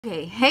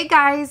Okay, hey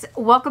guys,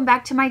 welcome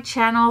back to my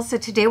channel. So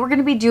today we're going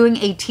to be doing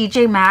a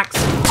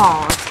TJMAXX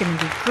haul. It's going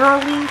to be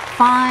girly,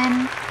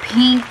 fun,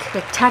 pink,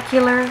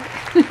 spectacular.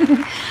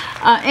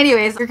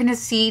 Anyways, you're going to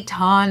see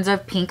tons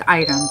of pink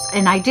items.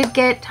 And I did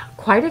get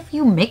quite a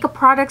few makeup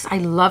products. I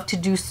love to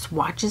do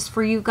swatches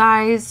for you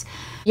guys.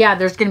 Yeah,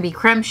 there's going to be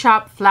Créme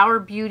Shop, Flower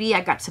Beauty.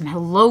 I got some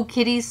Hello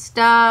Kitty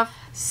stuff.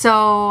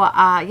 So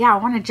yeah, I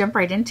want to jump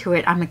right into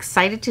it. I'm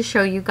excited to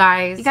show you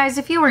guys. You guys,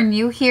 if you are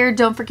new here,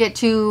 don't forget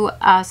to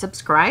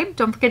subscribe.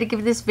 Don't forget to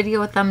give this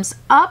video a thumbs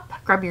up.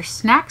 Grab your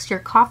snacks, your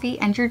coffee,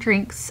 and your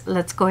drinks.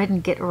 Let's go ahead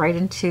and get right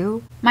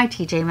into my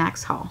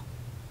TJMAXX haul.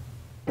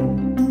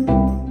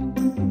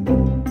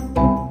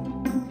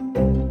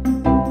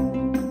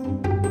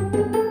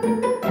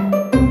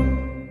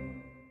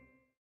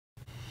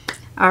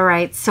 All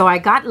right, so I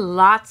got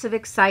lots of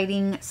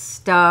exciting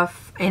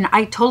stuff, and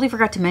I totally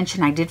forgot to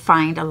mention I did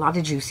find a lot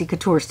of juicy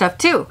couture stuff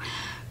too.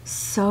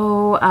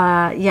 So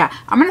yeah,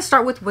 I'm gonna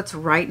start with what's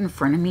right in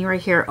front of me right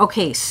here.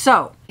 Okay,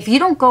 so if you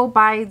don't go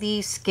by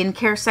the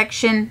skincare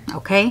section,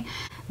 okay,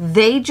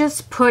 they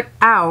just put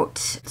out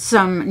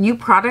some new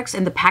products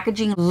and the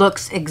packaging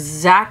looks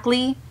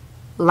exactly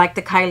like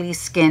the Kylie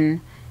Skin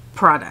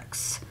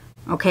products,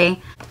 okay?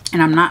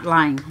 And I'm not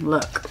lying,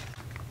 look.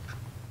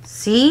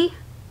 See?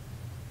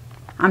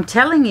 I'm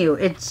telling you,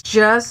 it's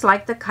just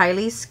like the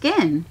Kylie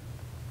Skin.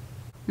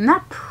 Isn't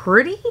that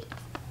pretty?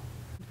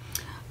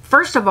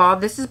 First of all,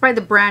 this is by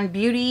the brand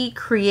Beauty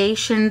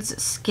Creations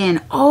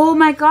Skin. Oh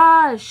my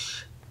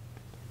gosh.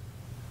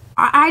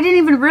 I didn't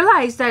even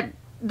realize that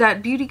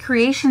Beauty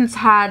Creations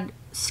had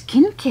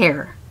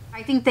skincare.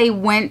 I think they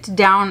went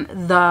down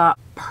the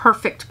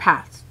perfect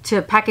path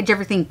to package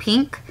everything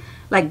pink,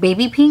 like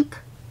baby pink.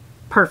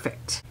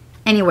 Perfect.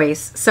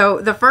 Anyways, so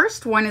the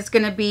first one is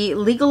going to be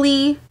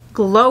Legally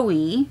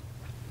Glowy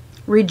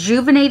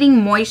Rejuvenating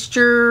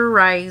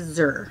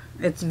Moisturizer.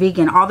 It's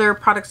vegan. All their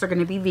products are going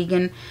to be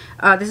vegan.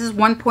 This is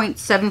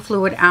 1.7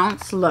 fluid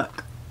ounce.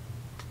 Look.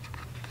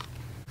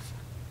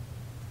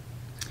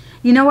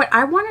 You know what?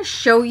 I want to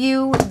show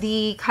you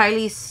the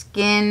Kylie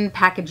Skin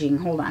packaging.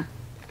 Hold on.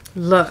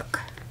 Look.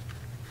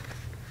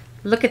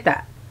 Look at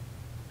that.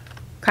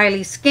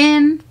 Kylie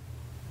Skin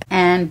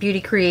and Beauty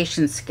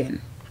Creation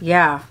Skin.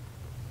 Yeah.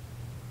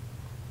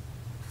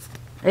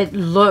 It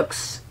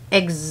looks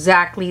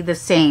exactly the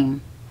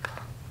same.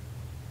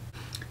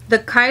 The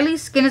Kylie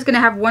Skin is going to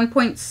have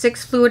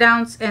 1.6 fluid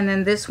ounce, and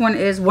then this one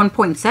is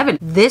 1.7.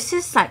 This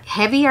is like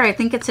heavier. I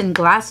think it's in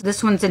glass.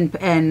 This one's in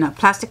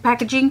plastic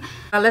packaging.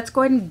 Let's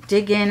go ahead and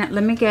dig in.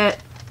 Let me get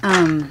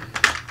oh,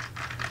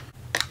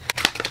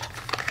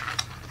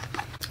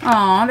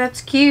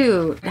 that's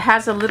cute. It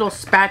has a little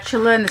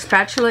spatula, and the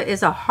spatula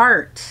is a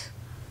heart.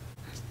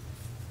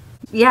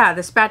 Yeah,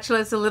 the spatula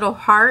is a little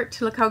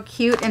heart. Look how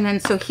cute. And then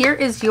so here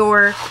is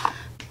your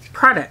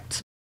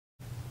product.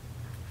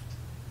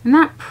 Isn't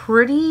that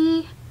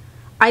pretty?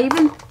 I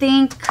even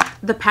think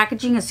the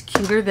packaging is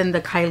cuter than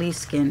the Kylie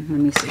Skin. Let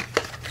me see.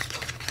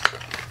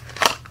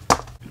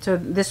 So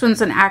this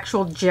one's an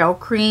actual gel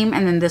cream,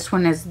 and then this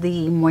one is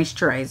the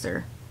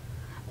moisturizer.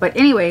 But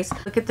anyways,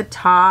 look at the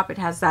top. It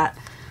has that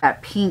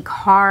pink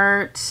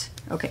heart.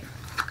 Okay.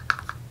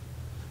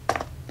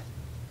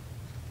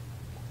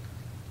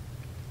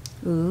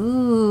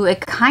 Ooh, it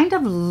kind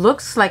of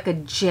looks like a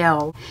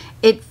gel.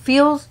 It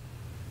feels,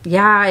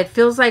 yeah, it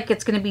feels like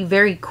it's going to be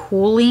very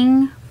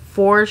cooling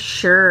for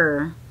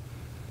sure.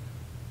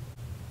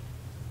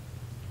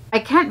 I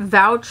can't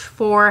vouch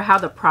for how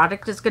the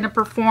product is going to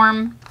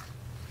perform,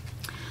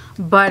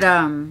 but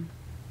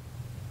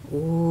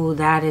ooh,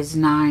 that is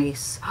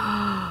nice.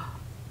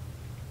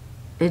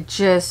 It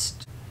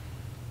just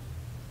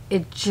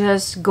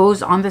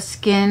goes on the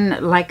skin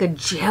like a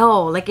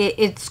gel. Like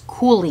it's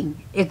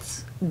cooling.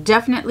 It's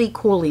definitely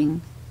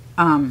cooling,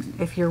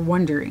 if you're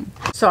wondering.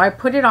 So I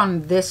put it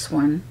on this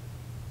one.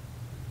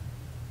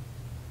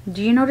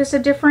 Do you notice a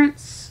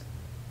difference?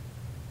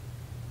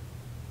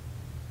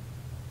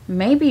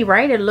 Maybe,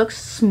 right? It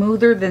looks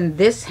smoother than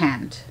this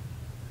hand.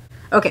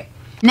 Okay,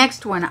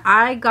 next one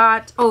I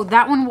got. Oh,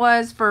 that one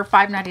was for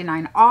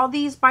 $5.99. All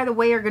these, by the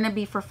way, are going to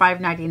be for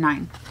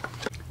 $5.99.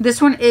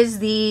 This one is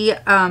the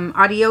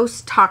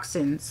Adios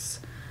Toxins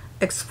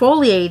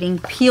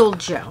Exfoliating Peel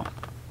Gel.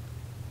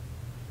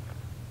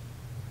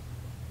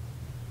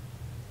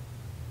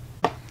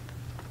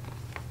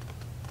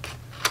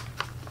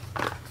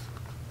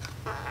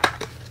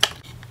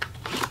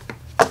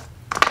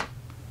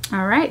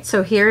 All right,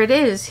 so here it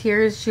is.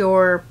 Here's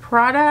your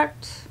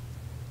product.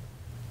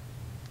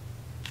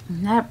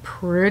 Isn't that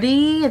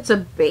pretty? It's a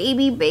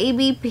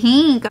baby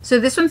pink.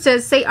 So this one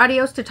says, say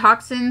adios to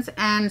toxins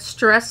and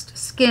stressed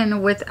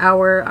skin with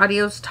our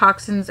Adios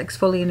Toxins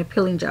Exfoliating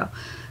Peeling Gel.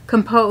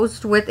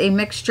 Composed with a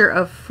mixture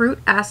of fruit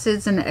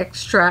acids and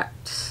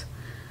extracts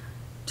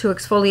to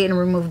exfoliate and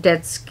remove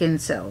dead skin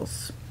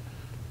cells.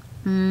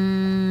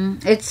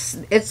 It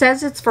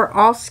says it's for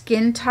all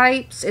skin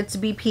types. It's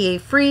BPA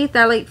free,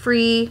 phthalate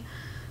free,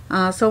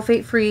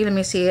 sulfate free. Let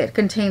me see. It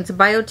contains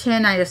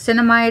biotin,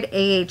 niacinamide,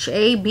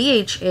 AHA,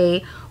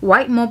 BHA,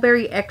 white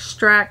mulberry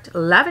extract,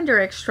 lavender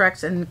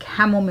extracts, and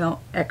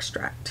chamomile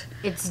extract.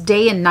 It's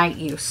day and night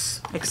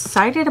use.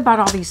 Excited about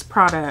all these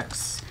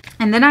products.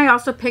 And then I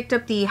also picked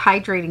up the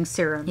hydrating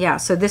serum. Yeah,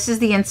 so this is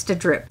the Insta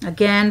Drip.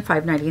 Again,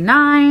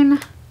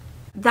 $5.99.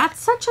 That's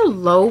such a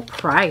low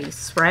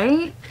price,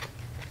 right?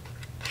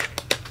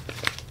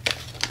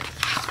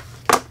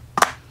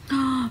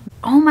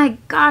 Oh my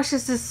gosh,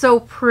 this is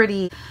so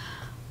pretty.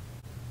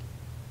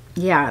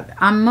 Yeah,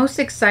 I'm most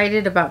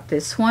excited about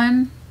this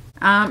one.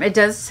 It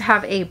does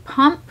have a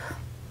pump,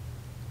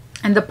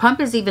 and the pump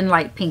is even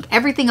light pink.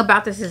 Everything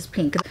about this is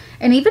pink,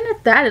 and even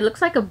at that, it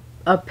looks like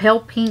a pale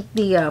pink.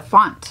 The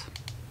font,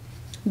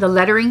 the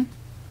lettering.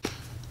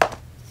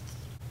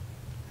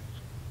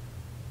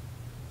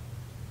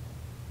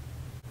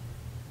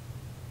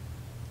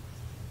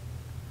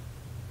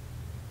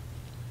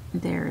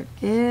 There it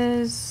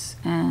is,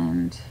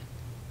 and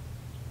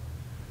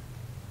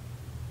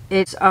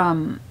it's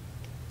kind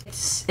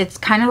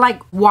of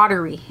like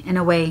watery in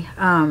a way,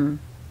 and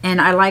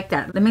I like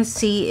that. Let me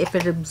see if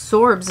it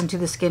absorbs into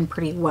the skin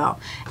pretty well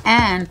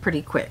and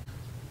pretty quick.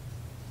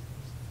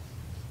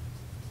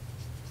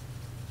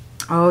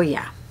 Oh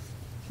yeah,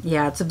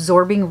 it's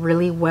absorbing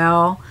really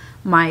well.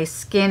 My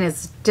skin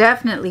is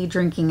definitely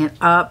drinking it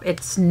up.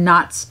 It's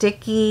not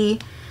sticky.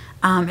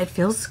 It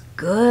feels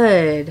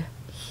good.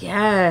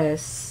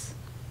 Yes,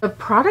 the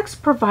products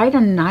provide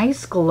a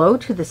nice glow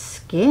to the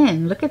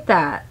skin. Look at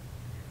that.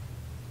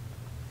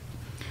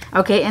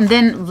 Okay, and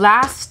then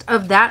last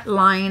of that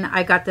line,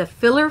 I got the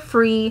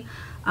filler-free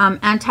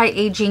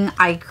anti-aging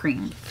eye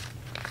cream.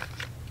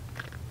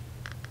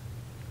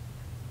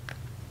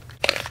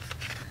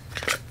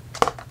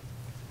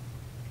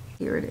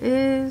 Here it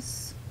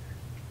is.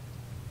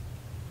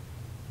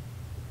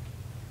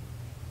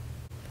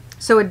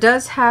 So it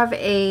does have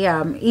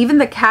a, even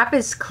the cap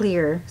is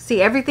clear.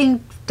 See,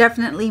 everything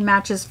definitely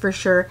matches for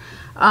sure.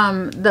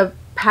 The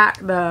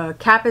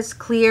cap is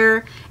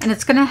clear, and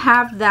it's gonna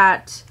have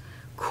that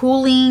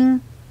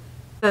cooling,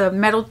 the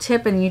metal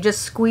tip, and you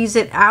just squeeze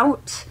it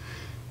out,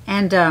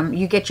 and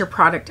you get your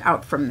product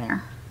out from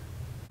there.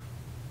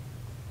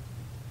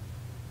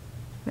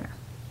 There.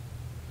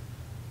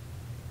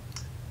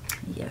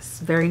 Yes,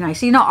 very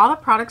nice. You know, all the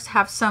products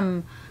have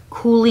some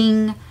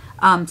cooling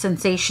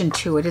sensation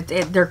to it.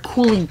 They're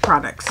cooling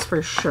products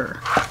for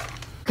sure.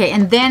 Okay,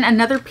 and then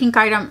another pink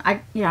item.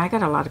 I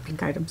got a lot of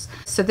pink items.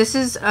 So this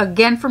is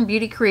again from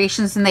Beauty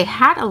Creations, and they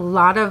had a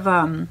lot of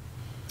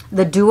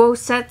the duo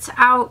sets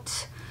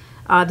out.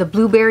 The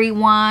blueberry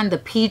one, the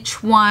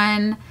peach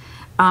one.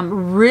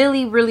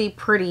 Really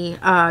pretty.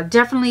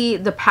 Definitely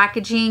the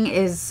packaging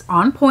is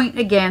on point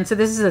again. So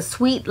this is a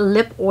sweet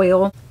lip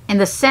oil, and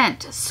the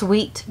scent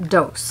Sweet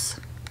Dose.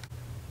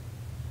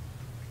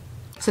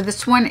 So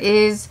this one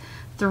is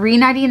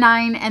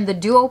 $3.99, and the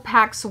duo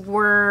packs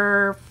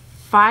were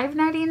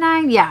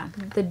 $5.99. Yeah,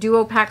 the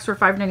duo packs were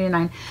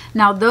 $5.99.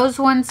 Now those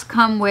ones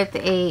come with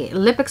a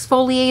lip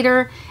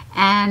exfoliator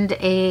and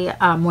a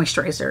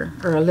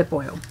moisturizer or a lip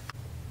oil.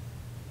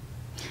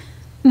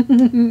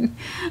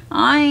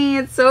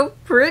 It's so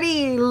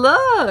pretty.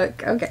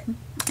 Look. Okay.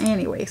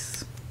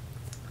 Anyways.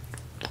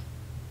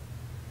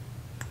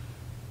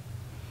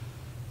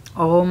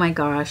 Oh my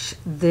gosh,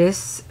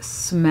 this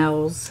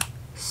smells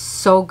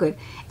so good.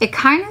 It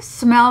kind of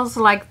smells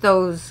like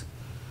those,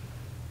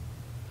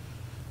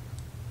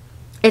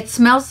 it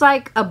smells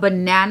like a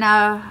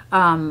banana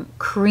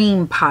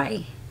cream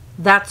pie.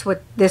 That's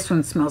what this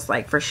one smells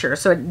like for sure.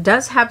 So it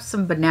does have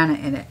some banana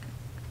in it.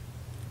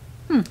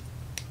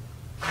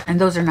 And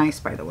those are nice,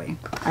 by the way.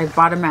 I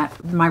bought them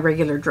at my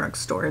regular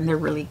drugstore, and they're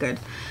really good.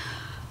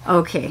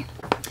 Okay,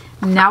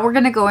 now we're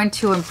gonna go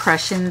into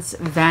Impressions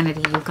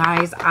Vanity, you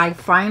guys. I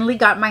finally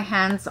got my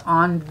hands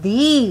on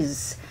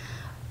these.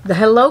 The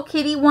Hello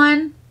Kitty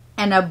one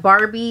and a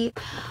Barbie.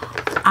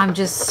 I'm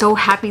just so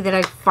happy that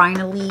I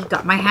finally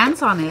got my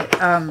hands on it.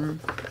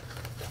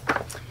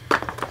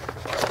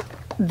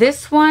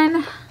 This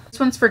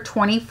one's for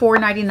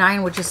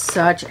 $24.99, which is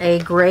such a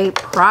great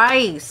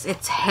price.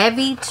 It's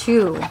heavy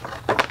too.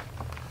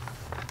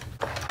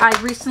 I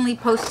recently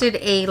posted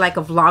a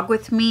vlog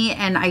with me,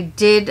 and I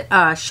did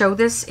show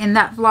this in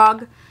that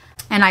vlog,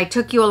 and I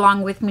took you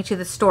along with me to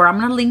the store. I'm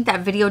gonna link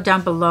that video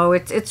down below.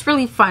 It's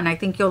really fun. I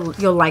think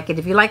you'll like it.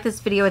 If you like this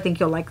video, I think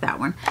you'll like that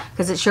one,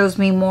 because it shows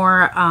me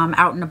more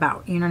out and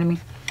about, you know what I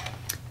mean?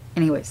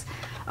 Anyways,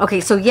 okay,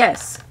 so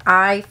yes,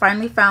 I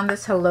finally found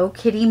this Hello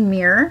Kitty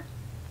mirror.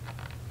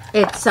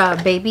 It's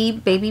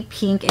baby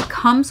pink. It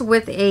comes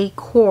with a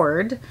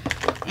cord,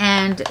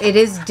 and it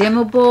is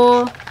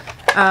dimmable.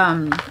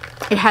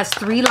 It has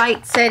 3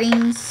 light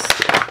settings.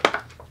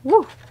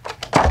 Woo.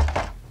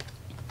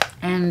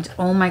 And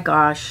oh my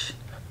gosh,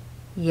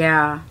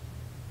 yeah,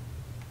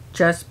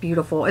 just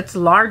beautiful. It's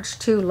large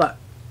too, look.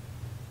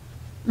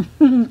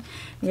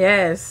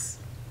 Yes.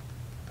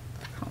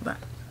 Hold on.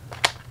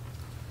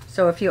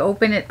 So if you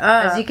open it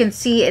up, as you can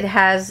see, it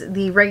has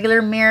the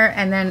regular mirror,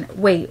 and then,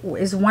 wait,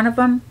 is one of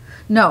them?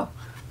 No,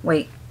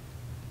 wait.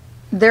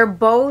 They're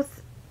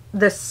both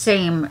the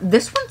same.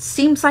 This one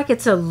seems like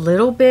it's a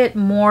little bit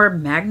more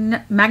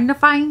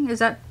magnifying. Is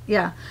that,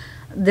 yeah,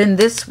 than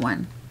this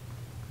one.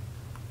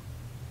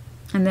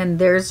 And then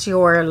there's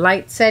your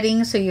light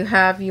setting. So you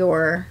have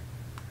your,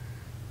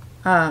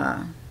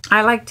 I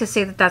like to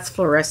say that that's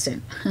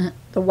fluorescent.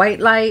 The white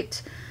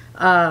light,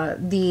 or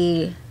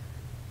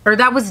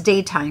that was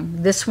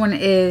daytime. This one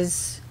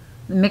is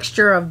a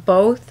mixture of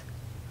both.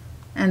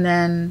 And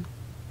then,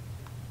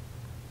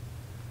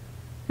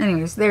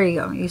 anyways, there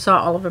you go. You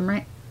saw all of them,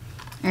 right?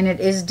 And it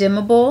is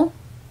dimmable.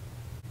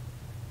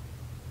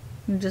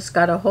 You just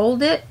gotta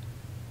hold it.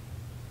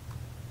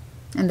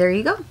 And there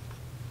you go.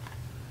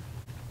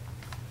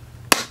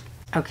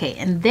 Okay,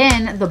 and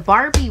then the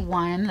Barbie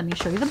one, let me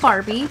show you the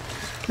Barbie.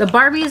 The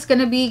Barbie is going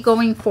to be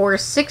going for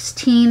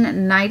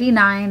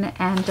 $16.99,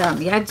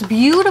 and yeah, it's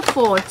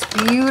beautiful. It's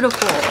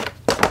beautiful.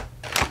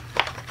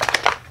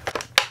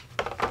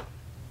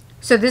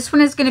 So this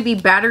one is going to be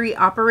battery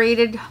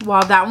operated,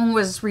 while that one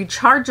was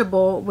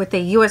rechargeable with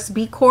a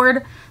USB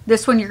cord.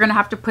 This one you're going to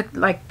have to put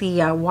like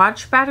the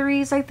watch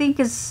batteries, I think,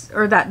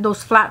 or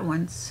those flat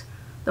ones,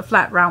 the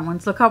flat round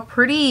ones. Look how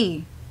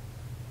pretty.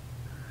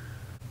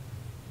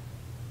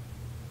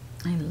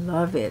 I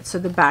love it. So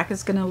the back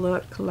is going to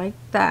look like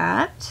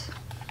that.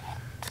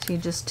 So you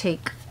just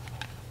take,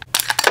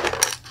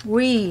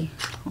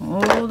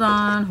 hold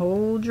on,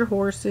 hold your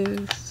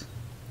horses.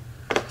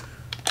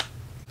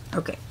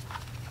 Okay.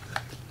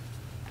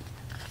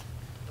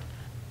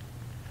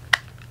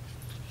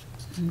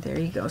 And there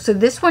you go. So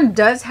this one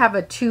does have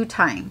a 2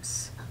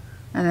 times.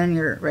 And then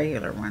your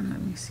regular one.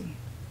 Let me see.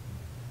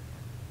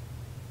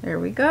 There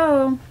we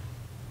go.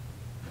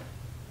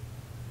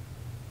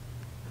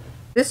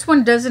 This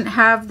one doesn't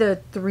have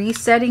the 3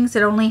 settings.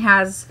 It only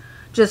has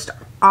just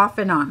off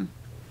and on.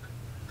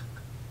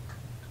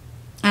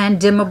 And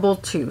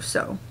dimmable too,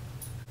 so.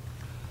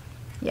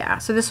 Yeah,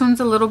 so this one's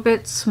a little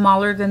bit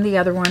smaller than the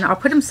other one. I'll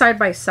put them side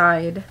by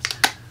side.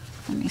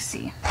 Let me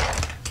see.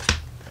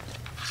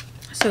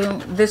 So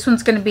this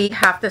one's going to be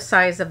half the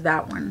size of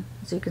that one,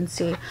 as you can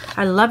see.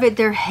 I love it.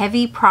 They're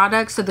heavy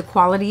products, so the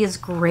quality is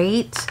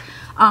great.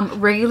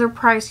 Regular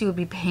price, you would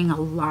be paying a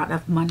lot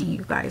of money,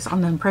 you guys, on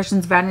the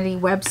Impressions Vanity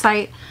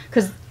website,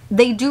 because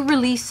they do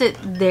release it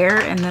there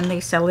and then they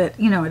sell it,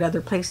 you know, at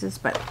other places.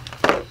 But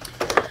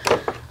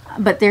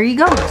there you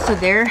go. So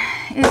there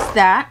is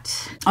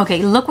that.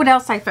 Okay, look what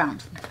else I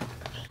found.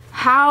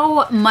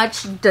 How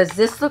much does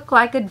this look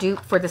like a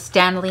dupe for the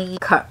Stanley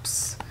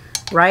cups,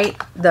 right?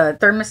 The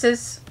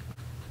thermoses.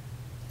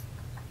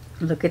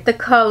 Look at the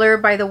color,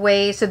 by the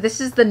way. So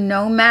this is the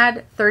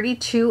Nomad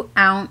 32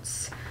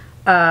 ounce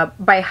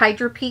by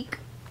Hydro Peak,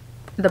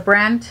 the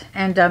brand,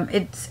 and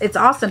it's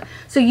awesome.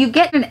 So you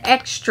get an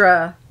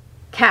extra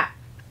cap,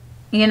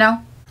 you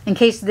know, in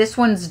case this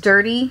one's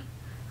dirty,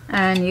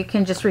 and you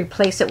can just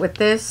replace it with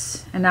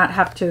this and not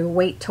have to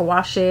wait to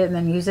wash it and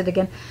then use it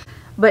again.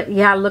 But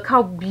yeah, look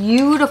how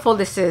beautiful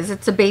this is.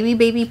 It's a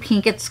baby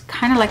pink. It's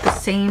kind of like the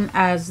same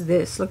as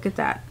this. Look at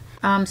that.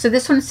 So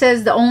this one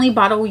says the only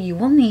bottle you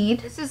will need.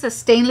 This is a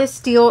stainless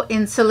steel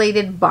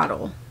insulated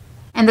bottle.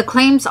 And the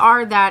claims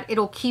are that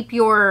it'll keep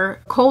your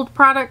cold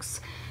products,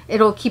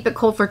 it'll keep it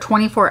cold for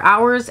 24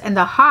 hours, and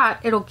the hot,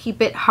 it'll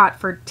keep it hot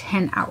for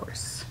 10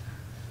 hours.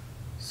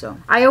 So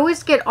I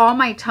always get all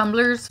my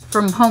tumblers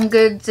from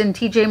HOMEGOODS and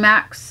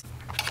TJMAXX.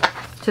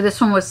 So this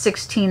one was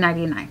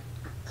 $16.99.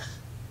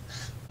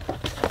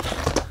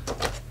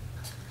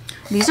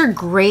 These are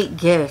great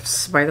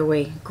gifts, by the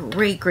way.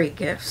 Great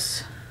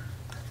gifts.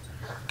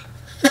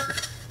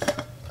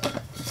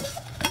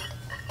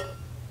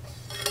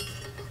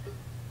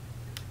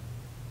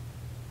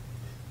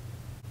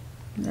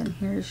 Then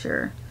here's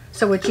your,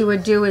 so what you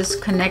would do is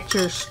connect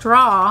your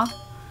straw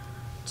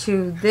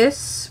to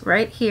this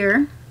right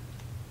here,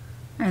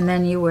 and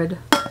then you would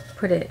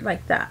put it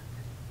like that.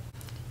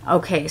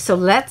 Okay, so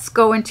let's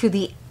go into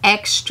the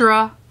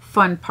extra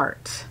fun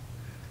part.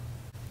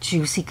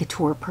 Juicy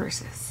Couture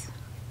purses.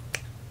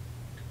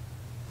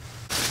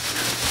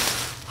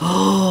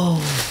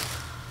 Oh,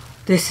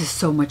 this is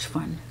so much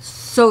fun.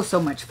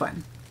 So much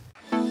fun.